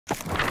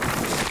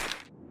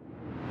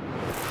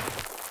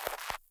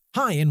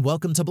Hi and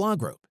welcome to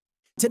buyouts.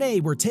 Today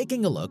we're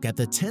taking a look at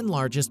the 10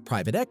 largest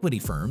private equity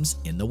firms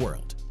in the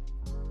world.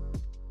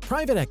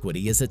 Private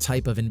equity is a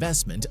type of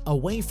investment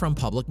away from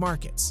public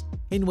markets,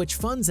 in which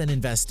funds and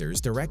investors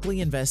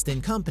directly invest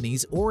in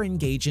companies or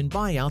engage in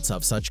buyouts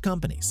of such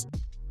companies.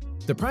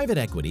 The private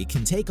equity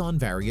can take on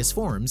various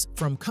forms,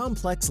 from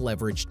complex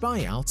leveraged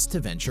buyouts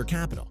to venture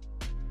capital.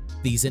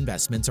 These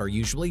investments are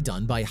usually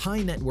done by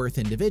high net worth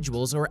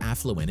individuals or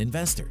affluent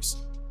investors.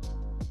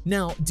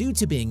 Now, due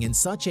to being in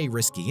such a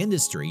risky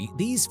industry,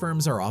 these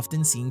firms are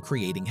often seen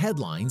creating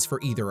headlines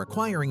for either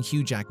acquiring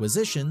huge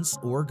acquisitions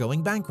or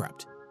going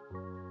bankrupt.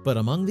 But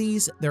among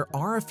these, there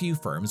are a few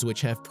firms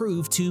which have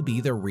proved to be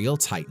the real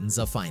titans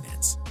of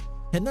finance.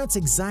 And that's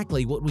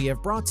exactly what we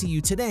have brought to you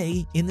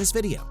today in this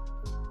video.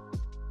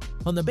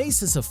 On the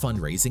basis of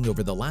fundraising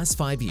over the last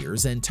 5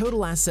 years and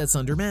total assets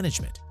under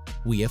management,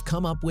 we have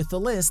come up with the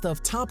list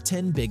of top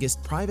 10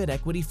 biggest private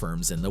equity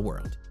firms in the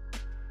world.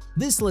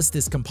 This list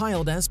is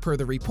compiled as per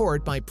the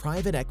report by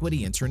Private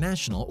Equity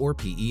International or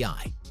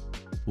PEI.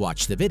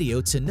 Watch the video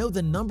to know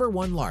the number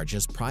 1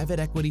 largest private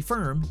equity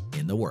firm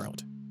in the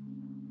world.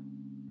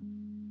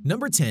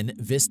 Number 10.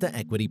 Vista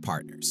Equity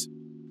Partners.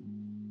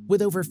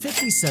 With over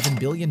 $57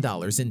 billion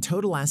in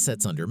total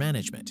assets under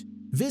management,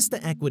 Vista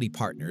Equity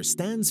Partners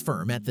stands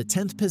firm at the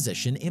 10th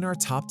position in our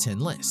top 10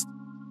 list.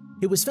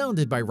 It was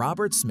founded by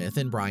Robert Smith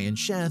and Brian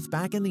Sheth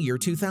back in the year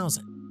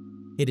 2000.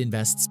 It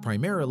invests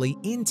primarily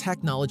in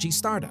technology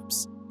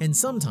startups and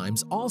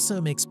sometimes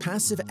also makes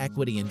passive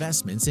equity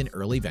investments in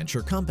early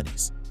venture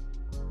companies.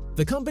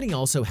 The company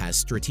also has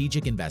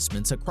strategic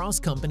investments across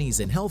companies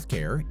in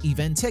healthcare,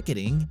 event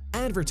ticketing,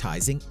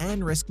 advertising,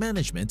 and risk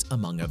management,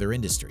 among other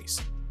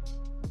industries.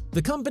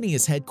 The company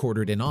is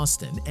headquartered in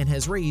Austin and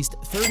has raised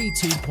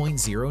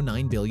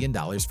 $32.09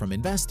 billion from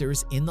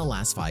investors in the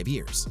last 5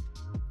 years.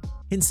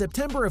 In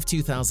September of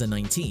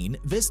 2019,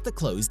 Vista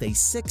closed a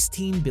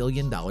 $16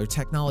 billion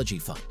technology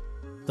fund,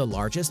 the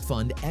largest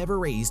fund ever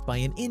raised by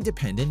an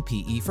independent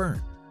PE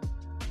firm.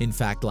 In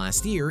fact,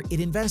 last year, it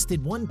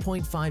invested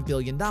 $1.5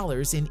 billion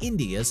in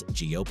India's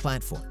Jio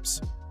platforms.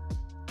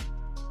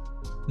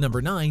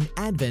 Number 9.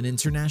 Advent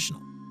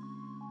International.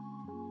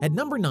 At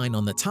number 9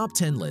 on the top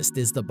 10 list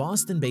is the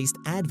Boston-based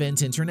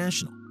Advent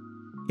International.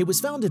 It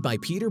was founded by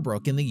Peter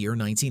Brook in the year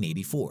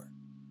 1984.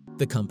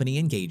 The company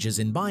engages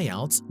in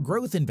buyouts,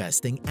 growth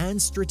investing, and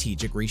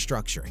strategic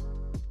restructuring.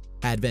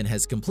 Advent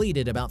has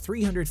completed about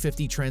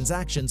 350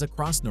 transactions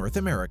across North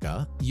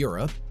America,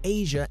 Europe,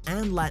 Asia,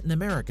 and Latin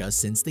America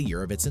since the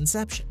year of its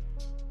inception.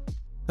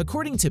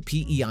 According to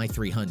PEI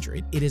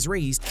 300, it has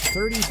raised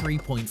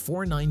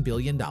 $33.49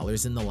 billion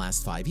in the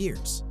last 5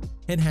 years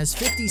and has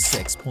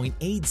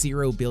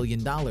 $56.80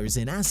 billion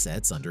in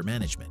assets under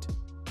management.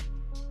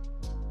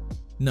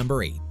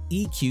 Number 8.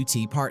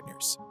 EQT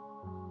Partners.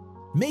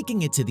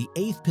 Making it to the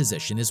 8th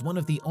position is one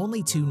of the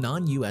only 2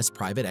 non-US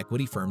private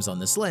equity firms on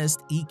this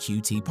list,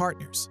 EQT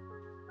Partners.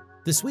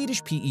 The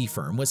Swedish PE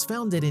firm was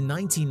founded in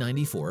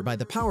 1994 by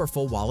the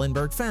powerful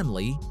Wallenberg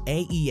family,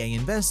 AEA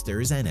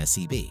Investors, and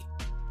SEB.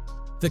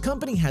 The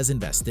company has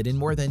invested in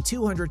more than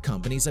 200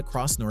 companies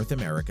across North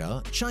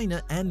America,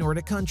 China, and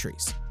Nordic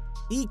countries.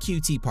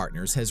 EQT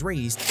Partners has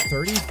raised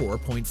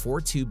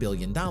 $34.42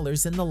 billion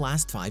in the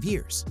last 5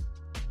 years.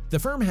 The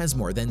firm has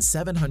more than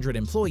 700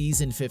 employees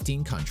in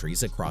 15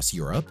 countries across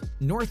Europe,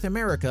 North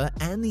America,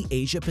 and the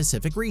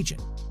Asia-Pacific region.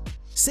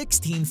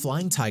 16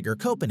 Flying Tiger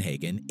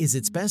Copenhagen is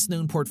its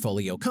best-known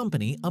portfolio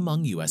company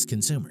among U.S.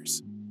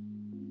 consumers.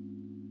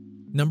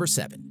 Number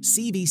 7.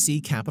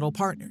 CVC Capital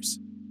Partners.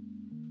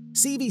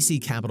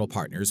 CVC Capital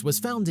Partners was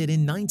founded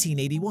in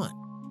 1981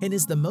 and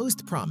is the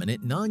most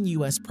prominent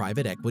non-U.S.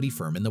 private equity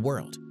firm in the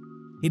world.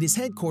 It is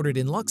headquartered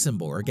in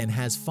Luxembourg and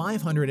has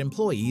 500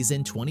 employees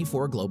in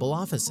 24 global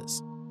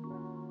offices.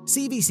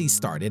 CVC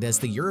started as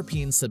the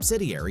European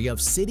subsidiary of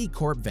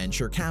Citicorp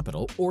Venture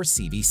Capital, or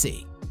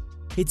CVC.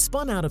 It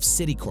spun out of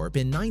Citicorp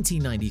in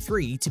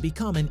 1993 to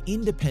become an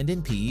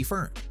independent PE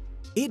firm.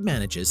 It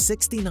manages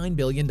 $69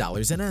 billion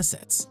in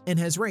assets and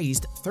has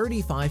raised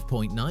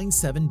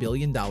 $35.97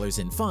 billion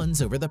in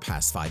funds over the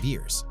past 5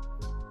 years.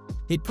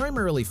 It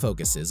primarily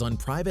focuses on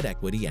private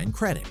equity and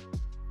credit.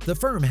 The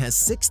firm has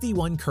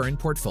 61 current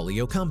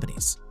portfolio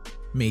companies.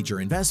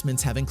 Major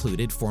investments have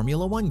included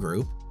Formula One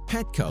Group,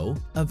 Petco,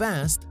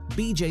 Avast,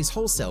 BJ's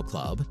Wholesale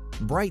Club,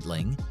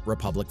 Breitling,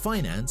 Republic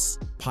Finance,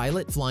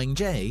 Pilot Flying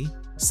J,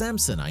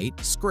 Samsonite,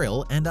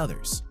 Skrill, and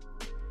others.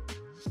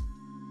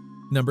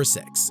 Number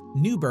 6.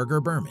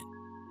 Neuberger Berman.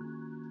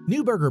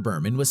 Neuberger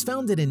Berman was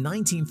founded in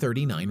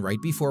 1939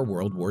 right before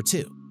World War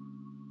II.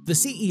 The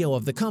CEO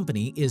of the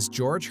company is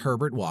George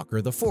Herbert Walker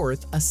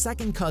IV, a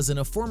second cousin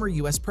of former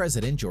U.S.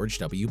 President George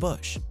W.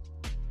 Bush.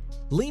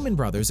 Lehman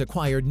Brothers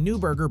acquired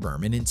Neuberger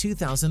Berman in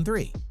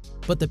 2003,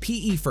 but the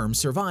PE firm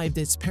survived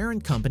its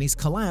parent company's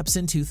collapse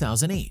in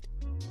 2008.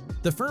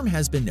 The firm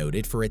has been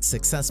noted for its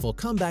successful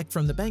comeback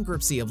from the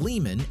bankruptcy of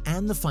Lehman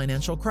and the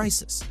financial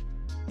crisis.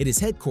 It is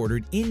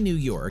headquartered in New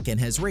York and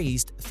has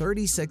raised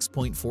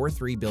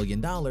 $36.43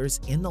 billion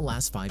in the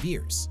last 5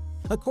 years,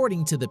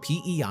 according to the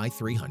PEI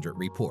 300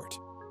 report.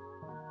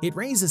 It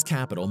raises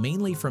capital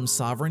mainly from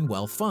sovereign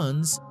wealth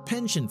funds,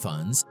 pension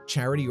funds,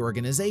 charity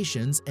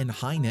organizations, and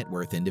high net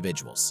worth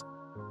individuals.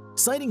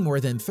 Citing more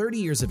than 30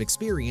 years of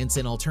experience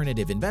in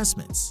alternative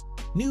investments,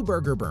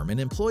 Neuberger Berman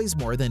employs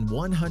more than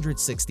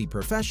 160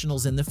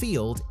 professionals in the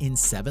field in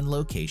 7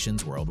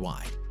 locations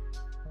worldwide.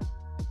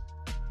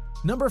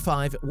 Number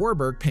 5.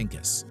 Warburg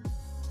Pincus.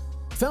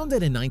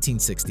 Founded in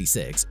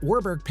 1966,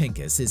 Warburg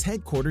Pincus is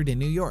headquartered in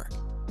New York.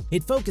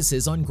 It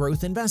focuses on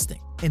growth investing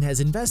and has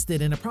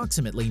invested in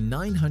approximately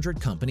 900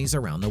 companies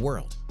around the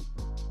world.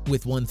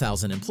 With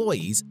 1,000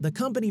 employees, the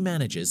company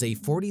manages a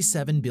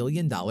 $47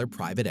 billion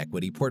private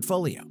equity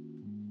portfolio.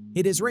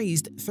 It has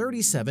raised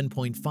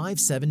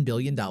 $37.57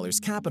 billion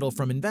capital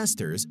from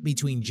investors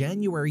between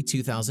January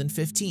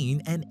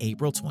 2015 and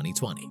April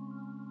 2020.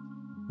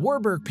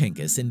 Warburg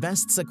Pincus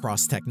invests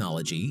across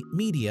technology,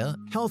 media,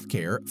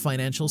 healthcare,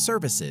 financial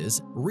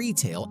services,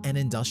 retail, and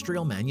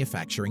industrial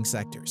manufacturing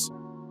sectors.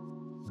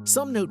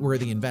 Some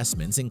noteworthy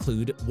investments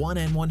include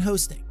 1&1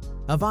 Hosting,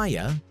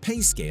 Avaya,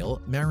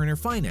 Payscale, Mariner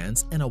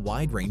Finance, and a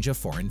wide range of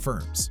foreign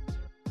firms.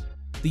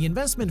 The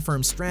investment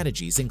firm's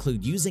strategies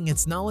include using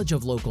its knowledge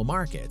of local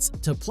markets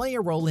to play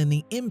a role in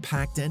the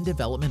impact and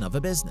development of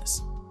a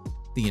business.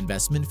 The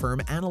investment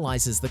firm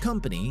analyzes the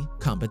company,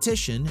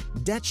 competition,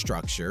 debt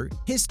structure,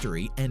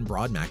 history, and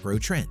broad macro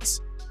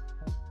trends.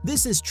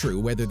 This is true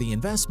whether the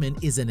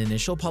investment is an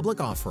initial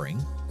public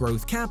offering,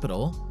 growth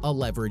capital, a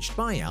leveraged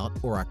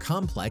buyout, or a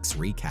complex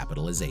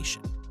recapitalization.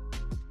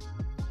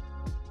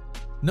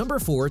 Number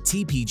 4.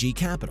 TPG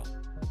Capital.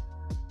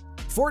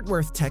 Fort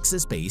Worth,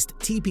 Texas-based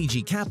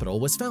TPG Capital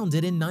was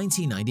founded in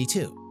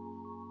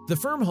 1992. The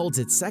firm holds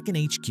its second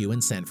HQ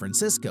in San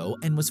Francisco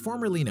and was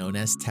formerly known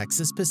as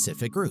Texas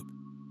Pacific Group.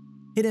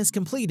 It has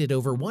completed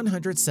over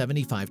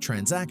 175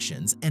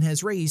 transactions and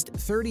has raised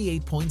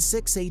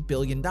 $38.68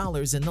 billion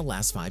in the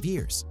last 5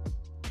 years.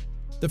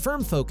 The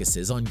firm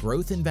focuses on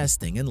growth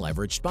investing and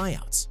leveraged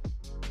buyouts.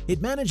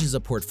 It manages a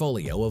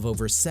portfolio of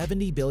over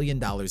 $70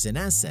 billion in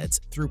assets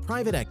through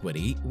private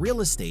equity, real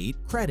estate,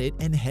 credit,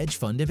 and hedge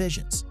fund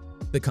divisions.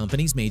 The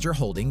company's major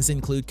holdings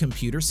include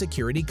computer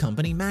security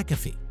company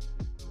McAfee.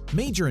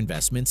 Major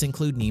investments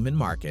include Neiman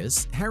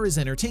Marcus, Harrah's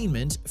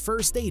Entertainment,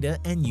 First Data,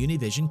 and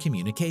Univision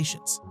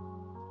Communications.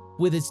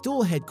 With its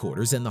dual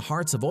headquarters in the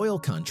hearts of oil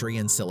country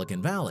and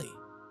Silicon Valley,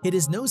 it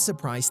is no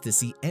surprise to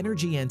see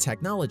energy and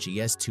technology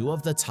as 2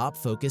 of the top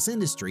focus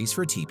industries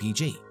for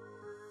TPG.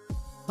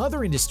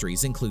 Other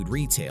industries include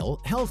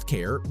retail,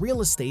 healthcare,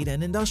 real estate,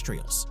 and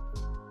industrials.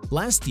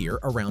 Last year,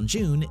 around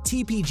June,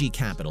 TPG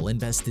Capital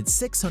invested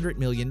 $600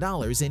 million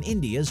in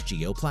India's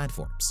Jio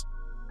platforms.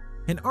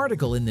 An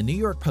article in the New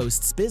York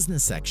Post's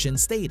business section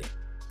stated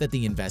that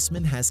the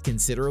investment has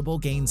considerable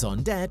gains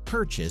on debt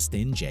purchased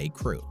in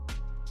J.Crew.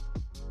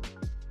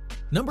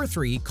 Number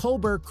 3.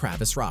 Kohlberg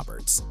Kravis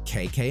Roberts,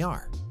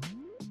 KKR.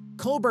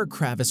 Kohlberg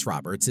Kravis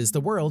Roberts is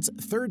the world's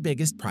 3rd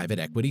biggest private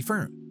equity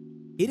firm.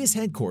 It is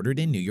headquartered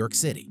in New York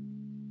City.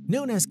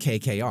 Known as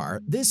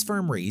KKR, this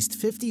firm raised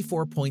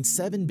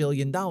 $54.7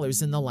 billion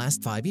in the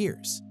last 5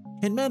 years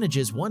and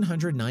manages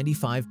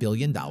 $195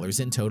 billion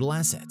in total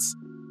assets.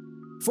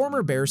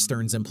 Former Bear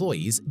Stearns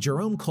employees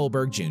Jerome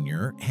Kohlberg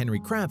Jr., Henry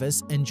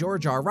Kravis, and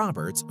George R.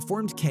 Roberts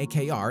formed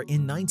KKR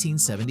in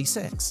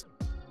 1976.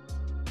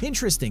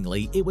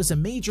 Interestingly, it was a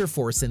major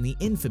force in the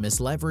infamous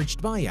leveraged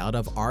buyout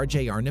of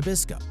RJR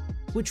Nabisco,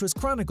 which was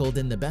chronicled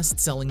in the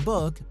best-selling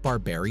book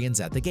Barbarians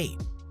at the Gate.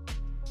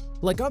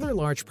 Like other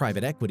large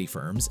private equity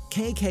firms,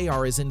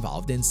 KKR is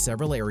involved in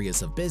several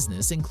areas of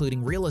business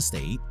including real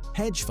estate,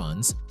 hedge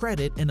funds,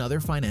 credit, and other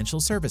financial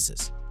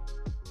services.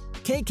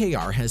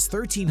 KKR has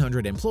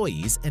 1,300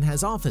 employees and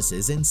has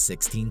offices in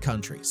 16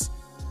 countries.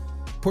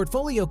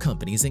 Portfolio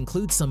companies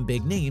include some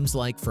big names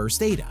like First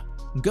Data,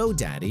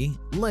 GoDaddy,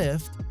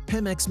 Lyft,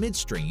 Pemex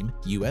Midstream,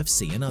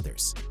 UFC, and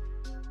others.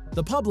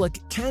 The public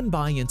can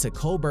buy into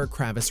Kohlberg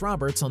Kravis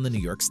Roberts on the New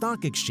York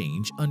Stock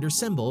Exchange under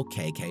symbol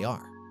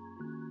KKR.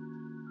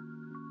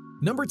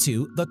 Number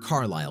 2. The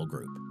Carlyle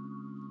Group.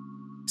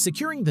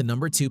 Securing the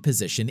number 2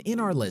 position in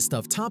our list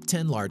of top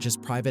 10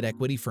 largest private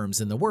equity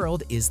firms in the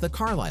world is the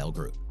Carlyle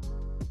Group.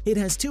 It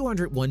has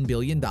 $201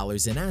 billion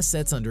in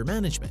assets under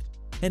management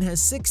and has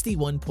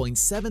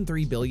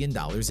 $61.73 billion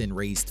in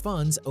raised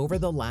funds over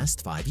the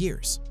last 5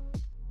 years.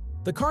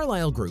 The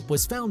Carlyle Group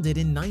was founded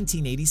in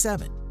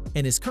 1987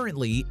 and is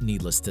currently,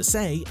 needless to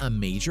say, a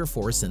major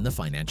force in the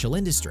financial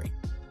industry.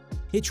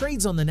 It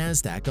trades on the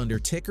NASDAQ under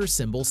ticker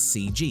symbol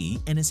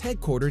CG and is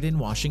headquartered in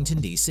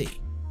Washington, D.C.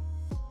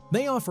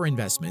 They offer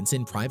investments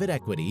in private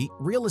equity,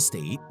 real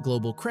estate,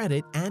 global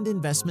credit, and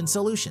investment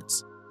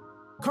solutions.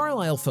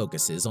 Carlyle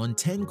focuses on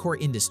 10 core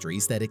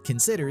industries that it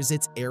considers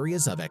its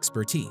areas of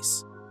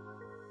expertise.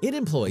 It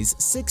employs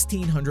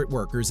 1,600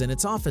 workers in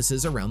its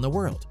offices around the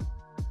world.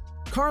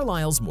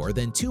 Carlyle's more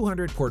than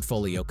 200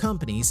 portfolio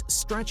companies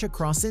stretch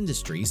across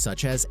industries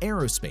such as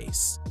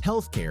aerospace,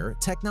 healthcare,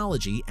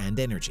 technology, and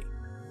energy.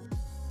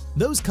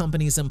 Those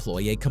companies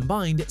employ a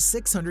combined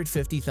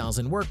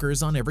 650,000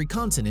 workers on every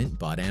continent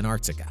but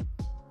Antarctica.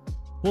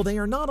 While they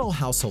are not all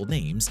household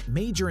names,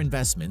 major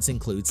investments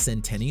include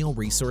Centennial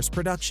Resource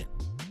Production,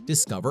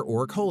 Discover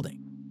Org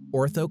Holding,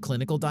 Ortho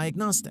Clinical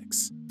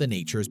Diagnostics, The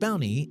Nature's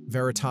Bounty,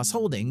 Veritas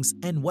Holdings,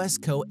 and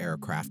Westco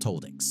Aircraft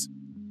Holdings.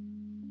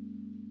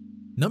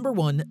 Number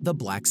 1. The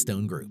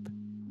Blackstone Group.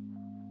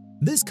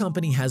 This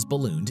company has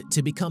ballooned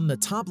to become the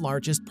top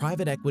largest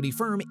private equity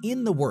firm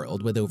in the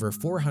world with over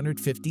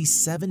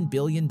 $457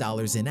 billion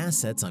in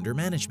assets under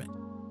management.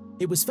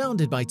 It was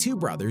founded by two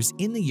brothers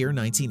in the year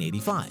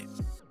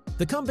 1985.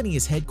 The company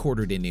is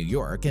headquartered in New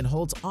York and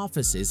holds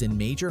offices in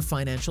major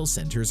financial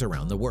centers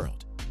around the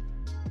world.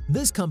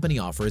 This company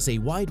offers a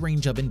wide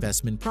range of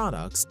investment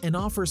products and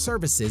offers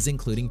services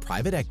including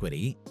private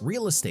equity,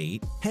 real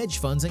estate, hedge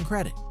funds, and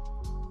credit.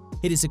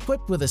 It is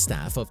equipped with a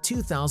staff of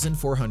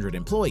 2,400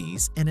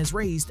 employees and has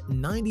raised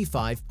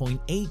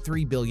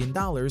 $95.83 billion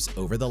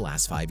over the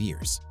last 5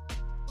 years.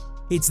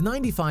 Its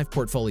 95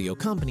 portfolio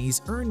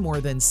companies earn more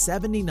than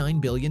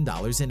 $79 billion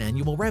in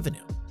annual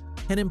revenue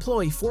and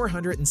employ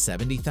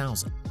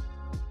 470,000.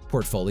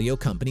 Portfolio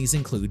companies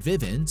include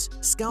Vivint,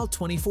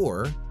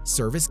 Scout24,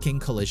 Service King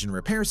Collision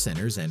Repair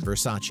Centers, and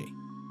Versace.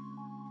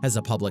 As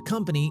a public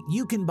company,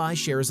 you can buy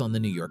shares on the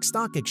New York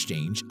Stock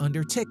Exchange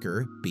under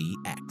ticker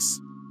BX.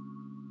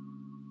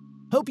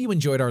 Hope you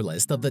enjoyed our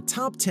list of the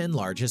top 10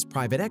 largest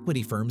private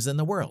equity firms in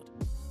the world.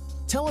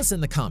 Tell us in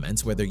the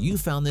comments whether you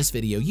found this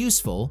video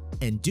useful,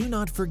 and do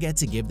not forget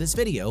to give this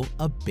video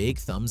a big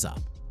thumbs up.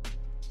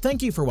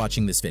 Thank you for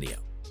watching this video.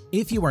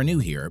 If you are new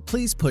here,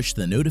 please push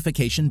the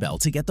notification bell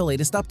to get the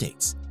latest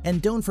updates,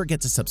 and don't forget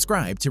to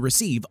subscribe to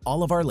receive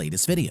all of our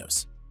latest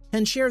videos.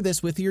 And share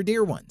this with your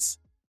dear ones.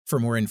 For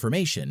more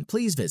information,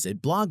 please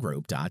visit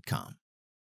buyouts.com.